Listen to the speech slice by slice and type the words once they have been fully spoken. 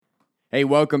Hey,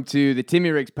 welcome to the Timmy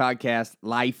Ricks podcast,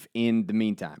 Life in the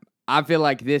Meantime. I feel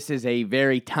like this is a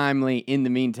very timely in the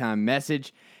meantime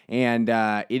message, and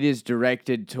it is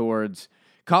directed towards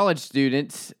college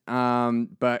students,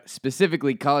 but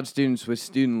specifically college students with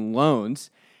student loans.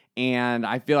 And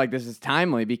I feel like this is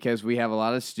timely because we have a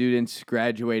lot of students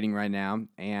graduating right now,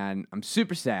 and I'm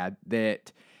super sad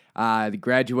that the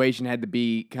graduation had to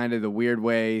be kind of the weird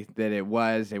way that it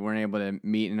was. They weren't able to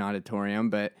meet in an auditorium,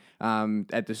 but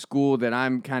at the school that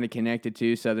I'm kind of connected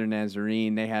to, Southern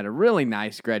Nazarene, they had a really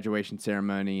nice graduation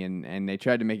ceremony, and they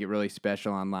tried to make it really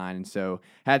special online, and so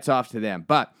hats off to them.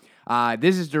 But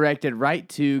this is directed right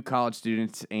to college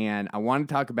students, and I want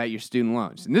to talk about your student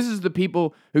loans. And this is the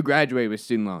people who graduate with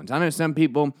student loans. I know some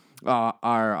people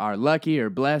are lucky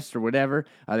or blessed or whatever.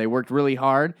 They worked really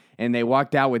hard, and they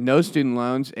walked out with no student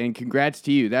loans, and congrats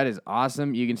to you. That is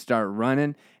awesome. You can start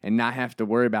running and not have to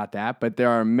worry about that. But there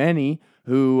are many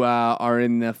who are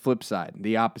in the flip side,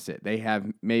 the opposite. They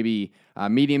have maybe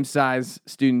medium-sized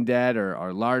student debt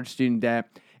or large student debt,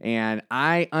 and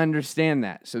I understand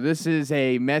that. So this is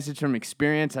a message from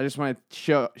experience. I just want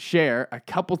to share a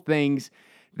couple things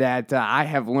that I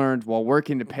have learned while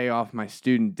working to pay off my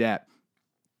student debt.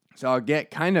 So I'll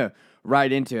get kind of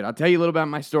right into it. I'll tell you a little about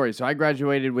my story. So I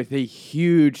graduated with a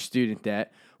huge student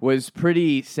debt, was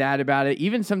pretty sad about it,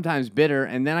 even sometimes bitter,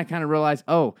 and then I kind of realized,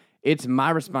 it's my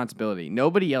responsibility.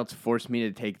 Nobody else forced me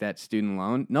to take that student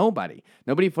loan. Nobody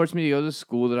forced me to go to the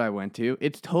school that I went to.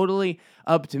 It's totally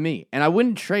up to me. And I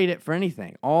wouldn't trade it for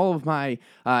anything. All of my,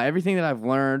 everything that I've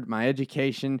learned, my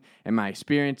education and my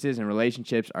experiences and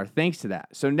relationships are thanks to that.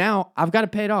 So now I've got to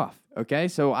pay it off. Okay,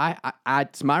 so I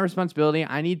it's my responsibility.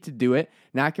 I need to do it,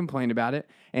 not complain about it,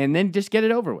 and then just get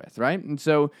it over with, right? And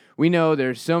so we know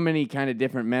there's so many kind of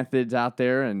different methods out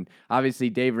there, and obviously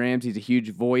Dave Ramsey's a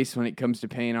huge voice when it comes to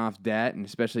paying off debt, and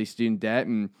especially student debt,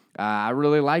 and I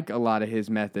really like a lot of his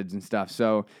methods and stuff.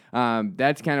 So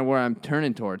that's kind of where I'm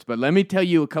turning towards. But let me tell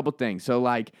you a couple things. So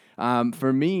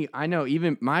for me, I know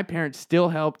even my parents still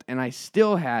helped, and I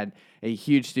still had a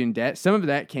huge student debt. Some of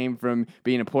that came from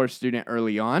being a poor student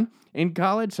early on in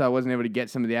college, so I wasn't able to get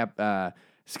some of the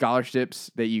scholarships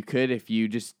that you could if you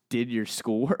just did your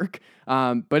schoolwork.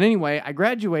 But anyway, I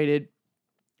graduated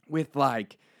with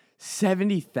like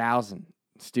 $70,000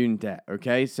 student debt,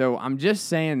 okay? So I'm just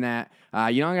saying that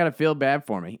you don't got to feel bad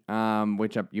for me,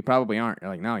 which you probably aren't. You're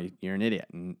like, no, you're an idiot,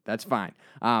 and that's fine.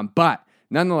 But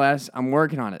nonetheless, I'm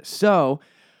working on it. So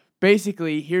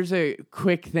basically, here's a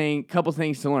couple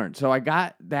things to learn. So I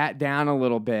got that down a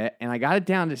little bit, and I got it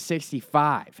down to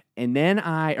 65,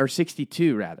 or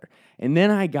 62 rather. And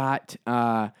then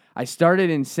I started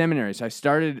in seminary. So I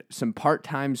started some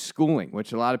part-time schooling,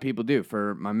 which a lot of people do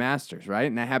for my master's, right?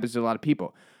 And that happens to a lot of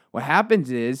people. What happens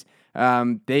is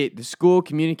the school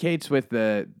communicates with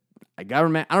the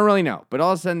government. I don't really know. But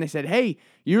all of a sudden they said, hey,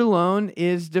 your loan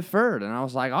is deferred. And I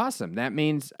was like, awesome. That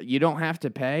means you don't have to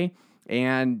pay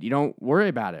and you don't worry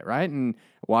about it, right? And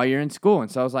while you're in school. And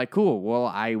so I was like, cool, well,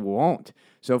 I won't.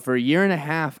 So for a year and a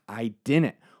half, I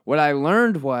didn't. What I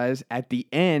learned was at the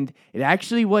end, it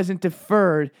actually wasn't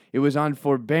deferred. It was on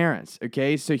forbearance,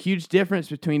 okay? So huge difference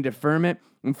between deferment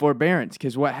and forbearance,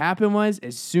 because what happened was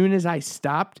as soon as I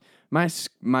stopped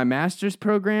my master's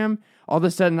program, all of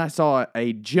a sudden I saw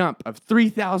a jump of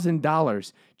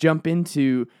 $3,000 jump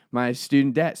into my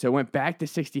student debt. So it went back to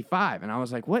 65, and I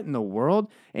was like, what in the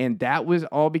world? And that was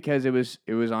all because it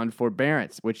was on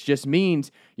forbearance, which just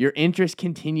means your interest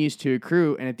continues to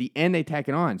accrue, and at the end they tack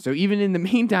it on. So even in the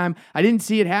meantime, I didn't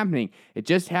see it happening. It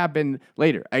just happened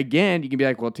later. Again, you can be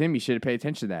like, well, Tim, you should have paid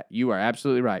attention to that. You are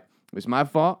absolutely right. It was my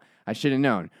fault. I should have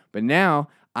known. But now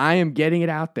I am getting it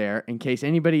out there in case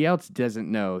anybody else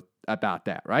doesn't know about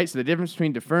that, right? So the difference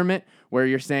between deferment, where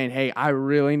you're saying, hey, I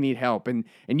really need help. And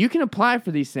you can apply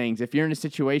for these things if you're in a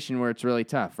situation where it's really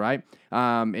tough, right?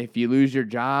 If you lose your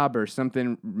job or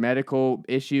something, medical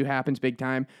issue happens big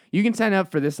time, you can sign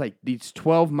up for these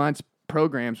 12 months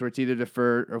programs where it's either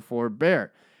deferred or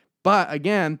forbear. But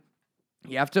again,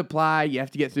 you have to apply, you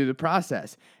have to get through the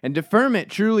process. And deferment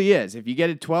truly is, if you get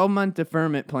a 12-month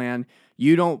deferment plan,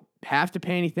 you don't have to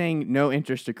pay anything, no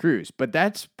interest accrues. But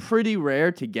that's pretty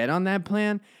rare to get on that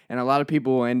plan, and a lot of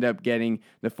people will end up getting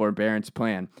the forbearance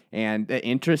plan, and the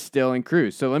interest still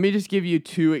accrues. So let me just give you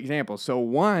two examples. So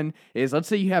one is, let's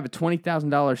say you have a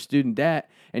 $20,000 student debt,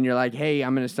 and you're like, hey,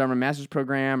 I'm going to start my master's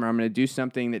program, or I'm going to do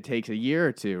something that takes a year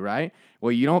or two, right?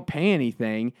 Well, you don't pay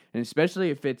anything, and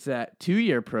especially if it's a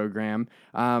 2-year program,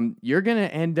 you're going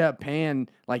to end up paying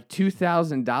like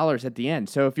 $2,000 at the end.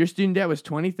 So if your student debt was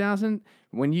 $20,000,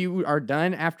 when you are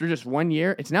done after just 1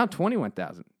 year, it's now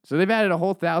 $21,000. So they've added a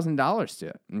whole $1,000 to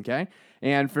it, okay?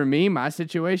 And for me, my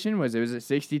situation was it was at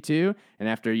 62, and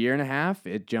after a year and a half,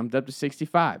 it jumped up to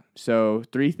 65. So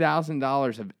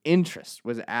 $3,000 of interest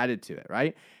was added to it,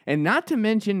 right? And not to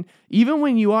mention, even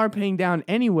when you are paying down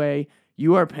anyway,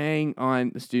 you are paying on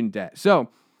the student debt. So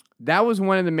that was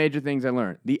one of the major things I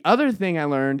learned. The other thing I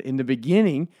learned in the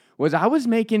beginning was I was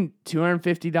making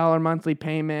 $250 monthly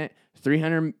payment,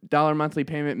 $300 monthly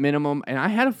payment minimum, and I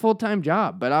had a full-time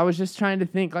job, but I was just trying to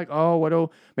think like,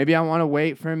 maybe I want to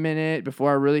wait for a minute before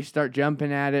I really start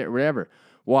jumping at it or whatever.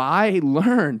 Well, I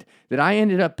learned that I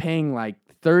ended up paying like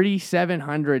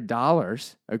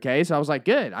 $3,700, okay? So I was like,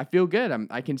 good, I feel good.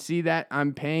 I can see that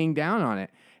I'm paying down on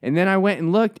it. And then I went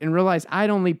and looked and realized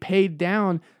I'd only paid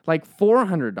down like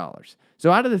 $400.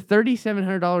 So out of the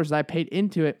 $3,700 I paid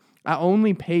into it, I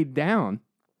only paid down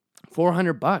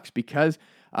 $400 because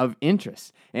of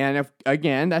interest. And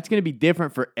again, that's going to be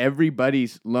different for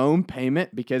everybody's loan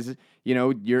payment because,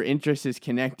 your interest is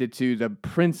connected to the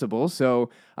principal, so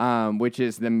which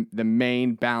is the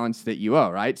main balance that you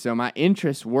owe, right? So my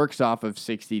interest works off of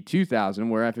 $62,000,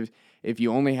 where if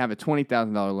you only have a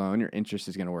 $20,000 loan, your interest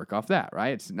is going to work off that,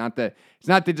 right? It's not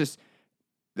just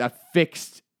a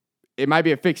fixed. It might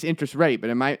be a fixed interest rate, but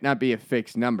it might not be a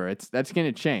fixed number. That's going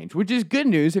to change, which is good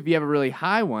news if you have a really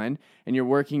high one and you're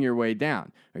working your way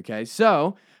down. Okay,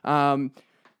 so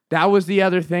that was the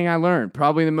other thing I learned.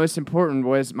 Probably the most important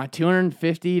was my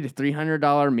 $250 to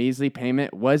 $300 measly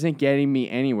payment wasn't getting me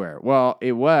anywhere. Well,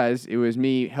 it was. It was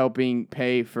me helping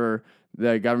pay for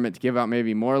the government to give out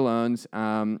maybe more loans,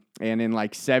 and in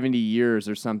like 70 years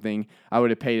or something, I would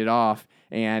have paid it off,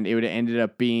 and it would have ended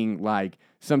up being like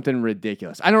something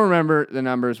ridiculous. I don't remember the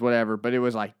numbers, whatever, but it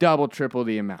was like double, triple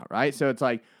the amount, right? So it's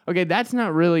like, okay, that's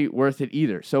not really worth it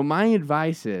either. So my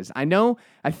advice is, I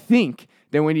think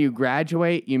that when you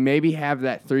graduate, you maybe have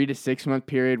that 3 to 6 month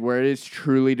period where it is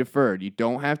truly deferred. You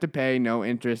don't have to pay, no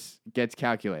interest gets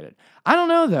calculated. I don't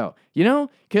know though,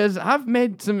 because I've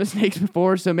made some mistakes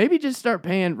before, so maybe just start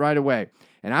paying right away.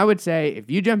 And I would say if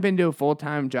you jump into a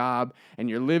full-time job and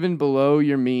you're living below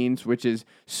your means, which is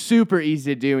super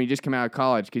easy to do when you just come out of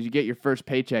college because you get your first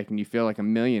paycheck and you feel like a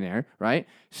millionaire, right?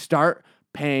 Start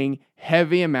paying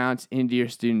heavy amounts into your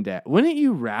student debt. Wouldn't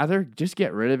you rather just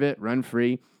get rid of it, run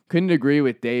free? Couldn't agree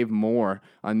with Dave more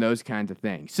on those kinds of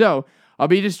things. So I'll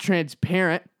be just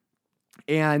transparent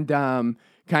and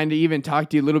kind of even talk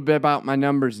to you a little bit about my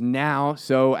numbers now.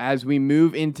 So as we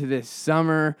move into this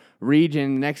summer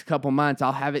region, the next couple months,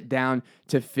 I'll have it down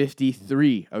to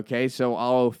 53. Okay, so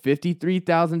I'll owe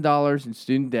 $53,000 in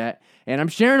student debt, and I'm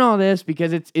sharing all this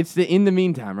because it's in the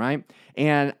meantime, right?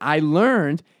 And I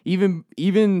learned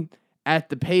even at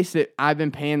the pace that I've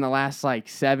been paying the last like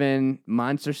 7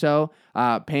 months or so,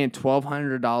 paying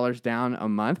 $1,200 down a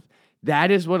month.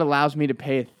 That is what allows me to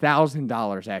pay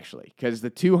 $1,000 actually, because the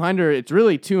 $200, it's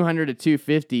really $200 to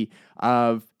 $250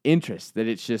 of interest that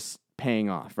it's just paying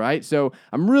off, right? So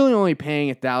I'm really only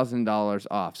paying $1,000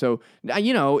 off. So,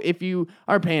 if you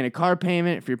are paying a car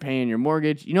payment, if you're paying your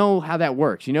mortgage, you know how that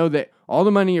works. You know that all the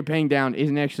money you're paying down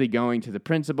isn't actually going to the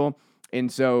principal.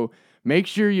 And so make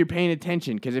sure you're paying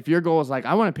attention, because if your goal is like,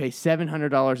 I want to pay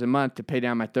 $700 a month to pay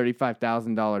down my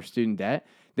 $35,000 student debt,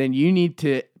 then you need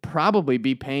to probably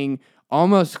be paying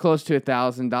almost close to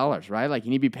 $1,000, right? Like you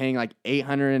need to be paying like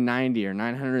 $890 or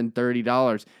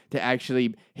 $930 to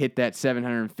actually hit that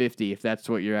 $750 if that's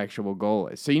what your actual goal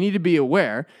is. So you need to be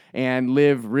aware and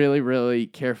live really, really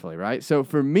carefully, right? So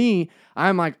for me,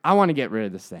 I'm like, I want to get rid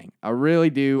of this thing. I really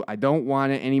do. I don't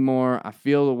want it anymore. I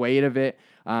feel the weight of it.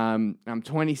 I'm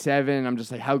 27. I'm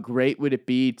just like, how great would it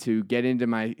be to get into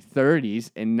my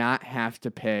 30s and not have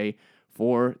to pay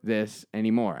for this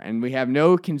anymore? And we have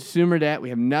no consumer debt. We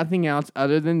have nothing else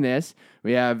other than this.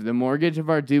 We have the mortgage of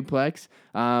our duplex,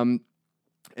 and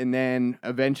then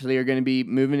eventually are going to be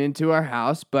moving into our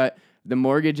house. But the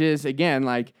mortgages, again,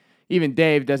 like even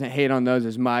Dave doesn't hate on those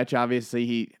as much.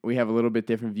 Obviously, we have a little bit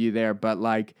different view there, but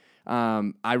like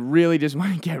I really just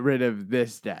want to get rid of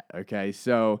this debt. Okay,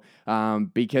 so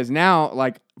because now,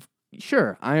 like,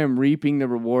 sure, I am reaping the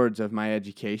rewards of my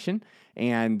education.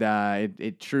 And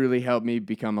it truly helped me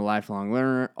become a lifelong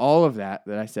learner, all of that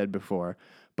I said before.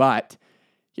 But,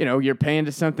 you're paying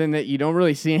to something that you don't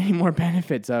really see any more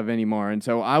benefits of anymore. And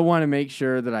so I want to make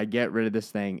sure that I get rid of this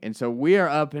thing. And so we are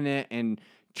upping it and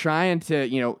trying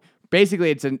to, basically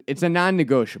it's a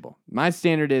non-negotiable. My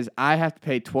standard is I have to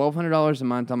pay $1,200 a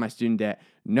month on my student debt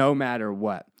no matter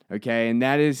what. Okay, and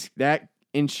that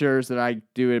ensures that I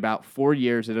do it about 4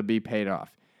 years, it'll be paid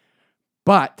off.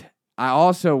 But I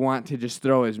also want to just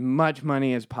throw as much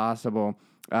money as possible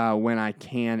when I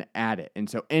can add it. And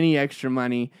so any extra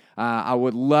money, I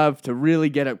would love to really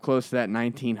get up close to that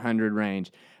 1900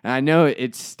 range. And I know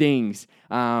it stings,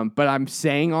 but I'm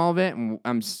saying all of it, and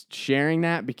I'm sharing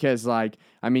that because,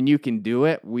 you can do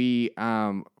it. We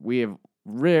have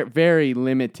very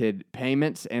limited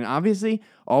payments, and obviously,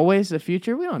 always the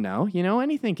future, we don't know.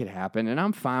 Anything could happen, and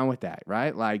I'm fine with that,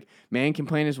 right? Man can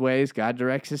plan his ways, God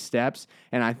directs his steps,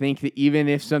 and I think that even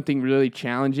if something really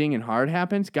challenging and hard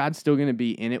happens, God's still going to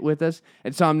be in it with us,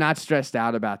 and so I'm not stressed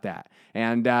out about that.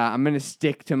 And I'm going to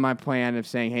stick to my plan of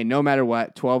saying, hey, no matter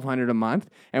what, $1,200 a month,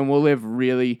 and we'll live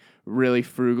really, really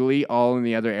frugally all in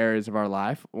the other areas of our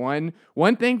life. One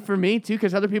thing for me, too,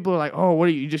 because other people are like, oh, what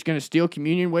are you just going to steal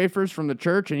communion wafers from the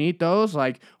church and eat those?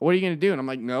 What are you going to do? And I'm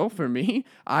like, no, for me,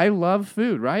 I love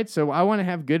food, right? So I want to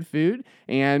have good food,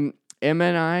 and Emma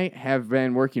and I have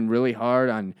been working really hard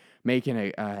on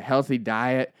making a healthy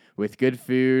diet with good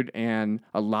food, and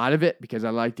a lot of it because I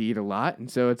like to eat a lot.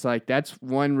 And so it's that's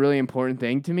one really important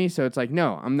thing to me. So it's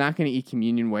no, I'm not going to eat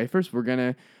communion wafers. We're going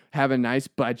to have a nice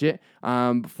budget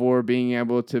for being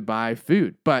able to buy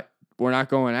food, but we're not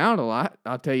going out a lot.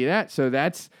 I'll tell you that. So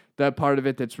that's the part of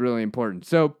it that's really important.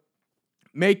 So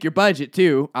make your budget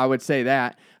too. I would say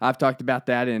that. I've talked about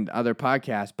that in other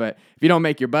podcasts, but if you don't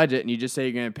make your budget and you just say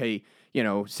you're going to pay,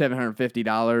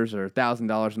 $750 or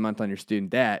 $1,000 a month on your student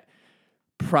debt,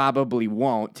 probably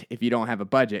won't if you don't have a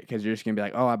budget, because you're just going to be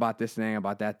like, oh, I bought this thing, I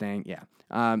bought that thing. Yeah.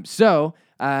 So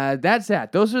that's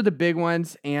that. Those are the big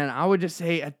ones, and I would just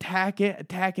say attack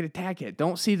it.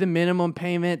 Don't see the minimum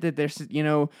payment that they're,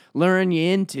 luring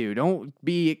you into. Don't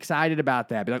be excited about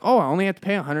that. Be like, oh, I only have to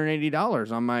pay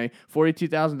 $180 on my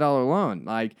 $42,000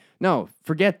 loan. No,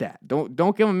 forget that.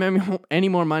 Don't give them any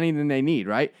more money than they need,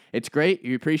 right? It's great.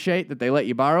 You appreciate that they let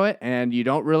you borrow it, and you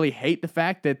don't really hate the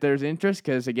fact that there's interest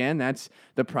because, again, that's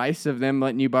the price of them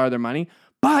letting you borrow their money.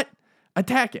 But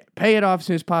attack it. Pay it off as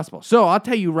soon as possible. So I'll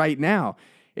tell you right now,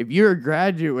 if you're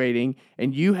graduating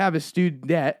and you have a student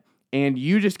debt and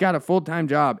you just got a full-time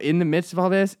job in the midst of all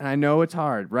this, and I know it's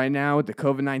hard right now with the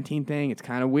COVID-19 thing, it's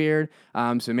kind of weird.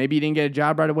 So maybe you didn't get a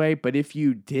job right away, but if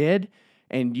you did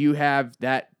and you have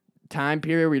that time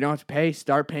period where you don't have to pay,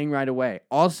 start paying right away.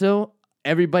 Also,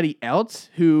 everybody else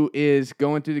who is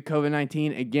going through the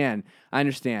COVID-19, again, I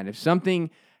understand. If something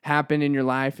happened in your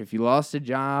life, if you lost a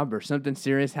job or something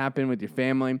serious happened with your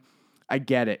family, I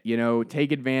get it.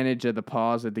 Take advantage of the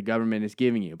pause that the government is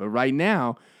giving you. But right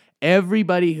now,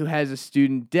 everybody who has a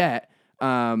student debt,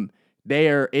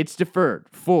 it's deferred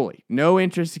fully. No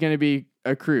interest is going to be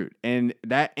accrued, and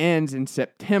that ends in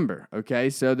September. Okay,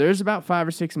 so there's about 5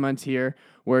 or 6 months here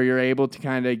where you're able to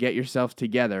kind of get yourself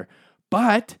together.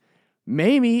 But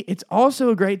maybe it's also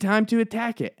a great time to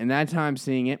attack it, and that's how I'm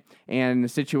seeing it. And the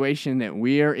situation that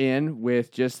we are in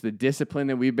with just the discipline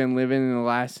that we've been living in the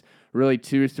last really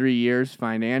 2 or 3 years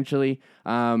financially,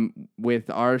 with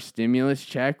our stimulus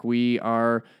check, we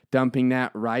are dumping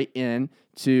that right in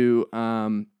to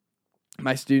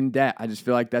my student debt. I just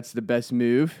feel like that's the best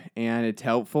move, and it's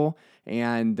helpful.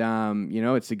 And,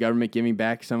 it's the government giving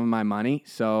back some of my money,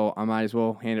 so I might as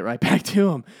well hand it right back to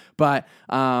them. But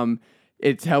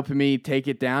it's helping me take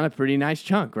it down a pretty nice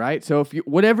chunk, right? So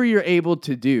whatever you're able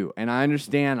to do, and I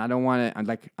understand, I don't want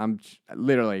to,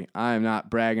 I am not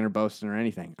bragging or boasting or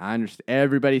anything. I understand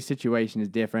everybody's situation is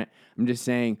different. I'm just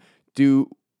saying,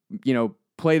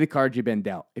 play the cards you've been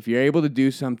dealt. If you're able to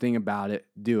do something about it,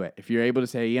 do it. If you're able to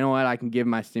say, you know what, I can give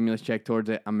my stimulus check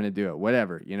towards it, I'm going to do it,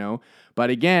 whatever,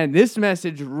 But again, this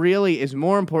message really is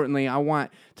more importantly, I want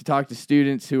to talk to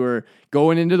students who are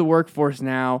going into the workforce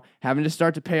now, having to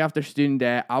start to pay off their student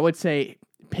debt. I would say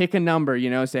pick a number,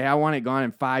 say, I want it gone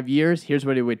in 5 years. Here's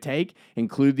what it would take.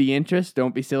 Include the interest.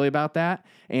 Don't be silly about that.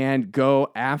 And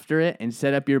go after it and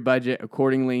set up your budget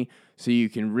accordingly so you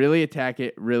can really attack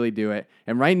it, really do it.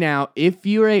 And right now, if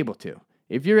you're able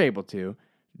to,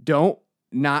 don't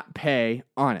not pay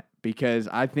on it, because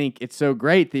I think it's so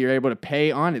great that you're able to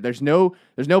pay on it. There's no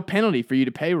penalty for you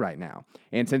to pay right now.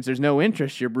 And since there's no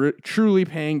interest, you're truly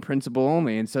paying principal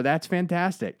only. And so that's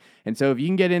fantastic. And so if you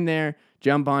can get in there,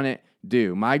 jump on it,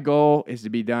 do. My goal is to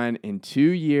be done in 2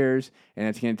 years, and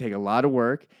it's going to take a lot of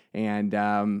work and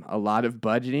a lot of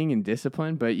budgeting and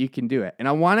discipline, but you can do it. And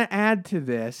I want to add to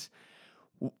this,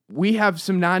 we have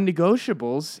some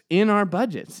non-negotiables in our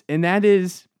budgets, and that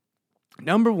is,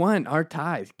 number one, our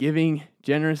tithe, giving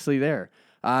generously there.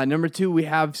 Number two, we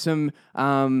have some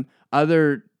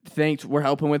other things. We're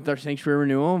helping with our sanctuary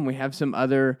renewal, and we have some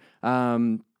other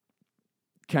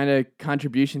kind of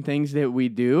contribution things that we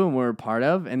do and we're a part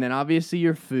of. And then obviously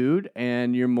your food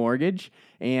and your mortgage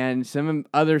and some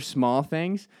other small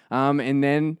things. And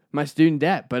then my student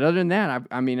debt. But other than that,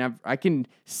 I can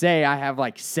say I have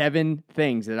like 7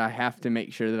 things that I have to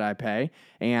make sure that I pay.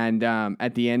 And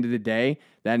at the end of the day,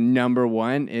 that number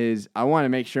one is I want to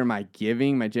make sure my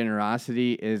giving, my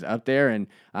generosity is up there. And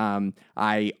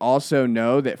I also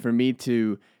know that for me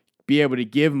to be able to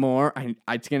give more,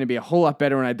 it's going to be a whole lot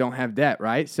better when I don't have debt,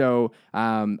 right? So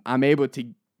I'm able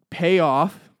to pay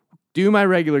off, do my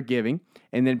regular giving,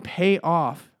 and then pay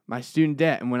off my student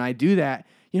debt. And when I do that,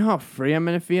 you know how free I'm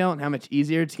going to feel and how much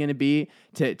easier it's going to be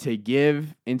to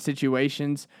give in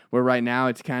situations where right now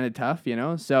it's kind of tough, you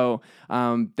know? So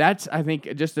that's, I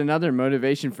think, just another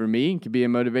motivation for me and could be a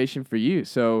motivation for you.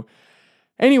 So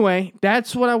anyway,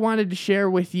 that's what I wanted to share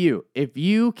with you. If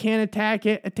you can attack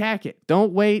it, attack it.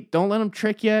 Don't wait. Don't let them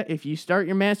trick you. If you start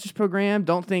your master's program,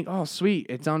 don't think, oh, sweet,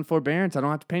 it's on forbearance. I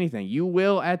don't have to pay anything. You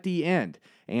will at the end.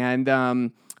 And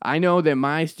I know that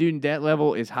my student debt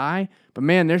level is high, but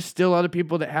man, there's still other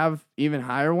people that have even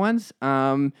higher ones.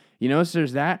 So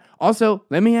there's that. Also,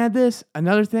 let me add this.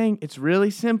 Another thing, it's really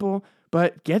simple,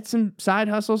 but get some side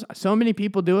hustles. So many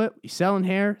people do it. Selling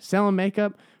hair, selling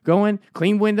makeup, going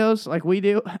clean windows like we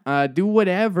do. Do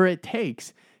whatever it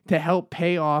takes to help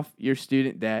pay off your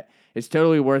student debt. It's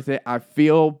totally worth it. I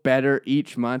feel better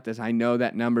each month as I know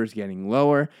that number is getting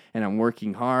lower, and I'm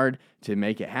working hard to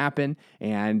make it happen.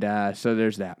 And so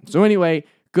there's that. So anyway,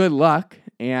 good luck,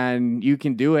 and you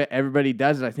can do it. Everybody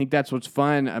does it. I think that's what's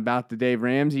fun about the Dave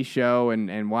Ramsey show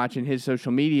and watching his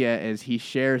social media is he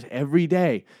shares every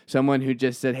day someone who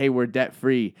just said, hey, we're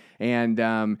debt-free.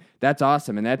 And that's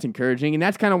awesome, and that's encouraging. And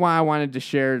that's kind of why I wanted to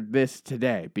share this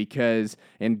today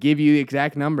and give you the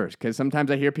exact numbers, because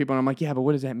sometimes I hear people and I'm like, yeah, but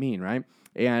what does that mean, right?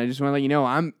 And I just want to let you know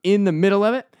I'm in the middle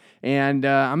of it. And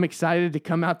I'm excited to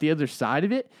come out the other side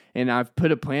of it. And I've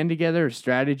put a plan together, a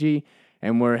strategy,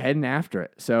 and we're heading after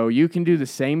it. So you can do the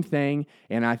same thing,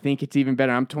 and I think it's even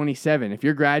better. I'm 27. If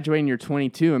you're graduating, you're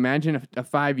 22. Imagine a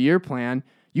 5-year plan.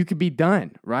 You could be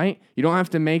done, right? You don't have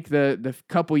to make the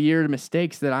couple year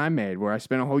mistakes that I made, where I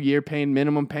spent a whole year paying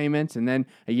minimum payments and then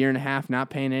a year and a half not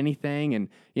paying anything and,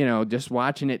 just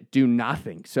watching it do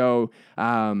nothing. So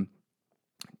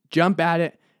jump at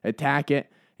it, attack it.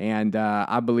 And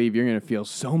I believe you're going to feel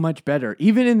so much better,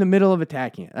 even in the middle of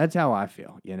attacking it. That's how I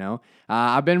feel,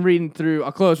 I've been reading through,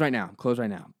 I'll close right now,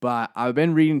 but I've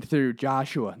been reading through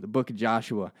Joshua, the book of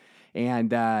Joshua.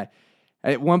 And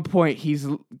at one point,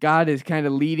 God is kind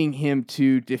of leading him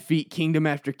to defeat kingdom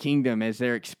after kingdom as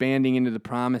they're expanding into the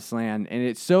promised land. And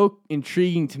it's so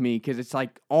intriguing to me because it's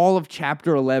like all of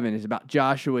chapter 11 is about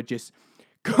Joshua just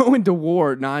going to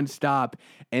war nonstop.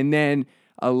 And then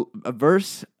a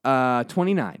verse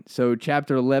 29, so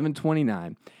chapter 11,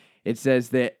 29, it says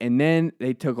that, and then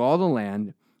they took all the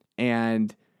land,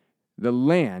 and the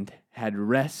land had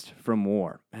rest from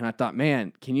war. And I thought,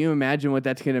 man, can you imagine what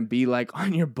that's going to be like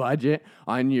on your budget,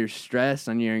 on your stress,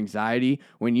 on your anxiety,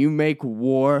 when you make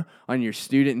war on your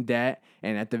student debt,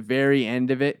 and at the very end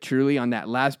of it, truly on that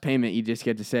last payment, you just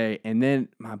get to say, and then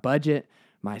my budget,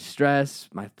 my stress,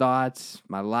 my thoughts,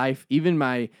 my life, even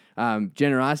my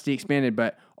generosity expanded,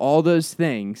 but all those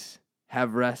things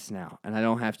have rest now, and I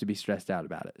don't have to be stressed out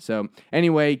about it. So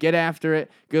anyway, get after it.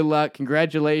 Good luck.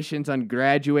 Congratulations on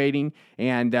graduating.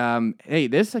 And hey,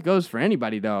 this goes for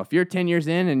anybody, though. If you're 10 years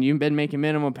in and you've been making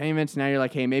minimum payments, now you're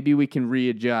like, hey, maybe we can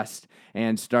readjust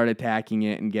and start attacking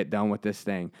it and get done with this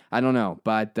thing. I don't know.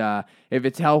 But if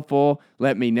it's helpful,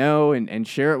 let me know and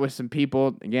share it with some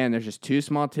people. Again, there's just 2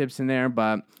 small tips in there,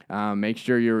 but make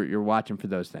sure you're watching for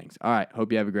those things. All right.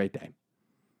 Hope you have a great day.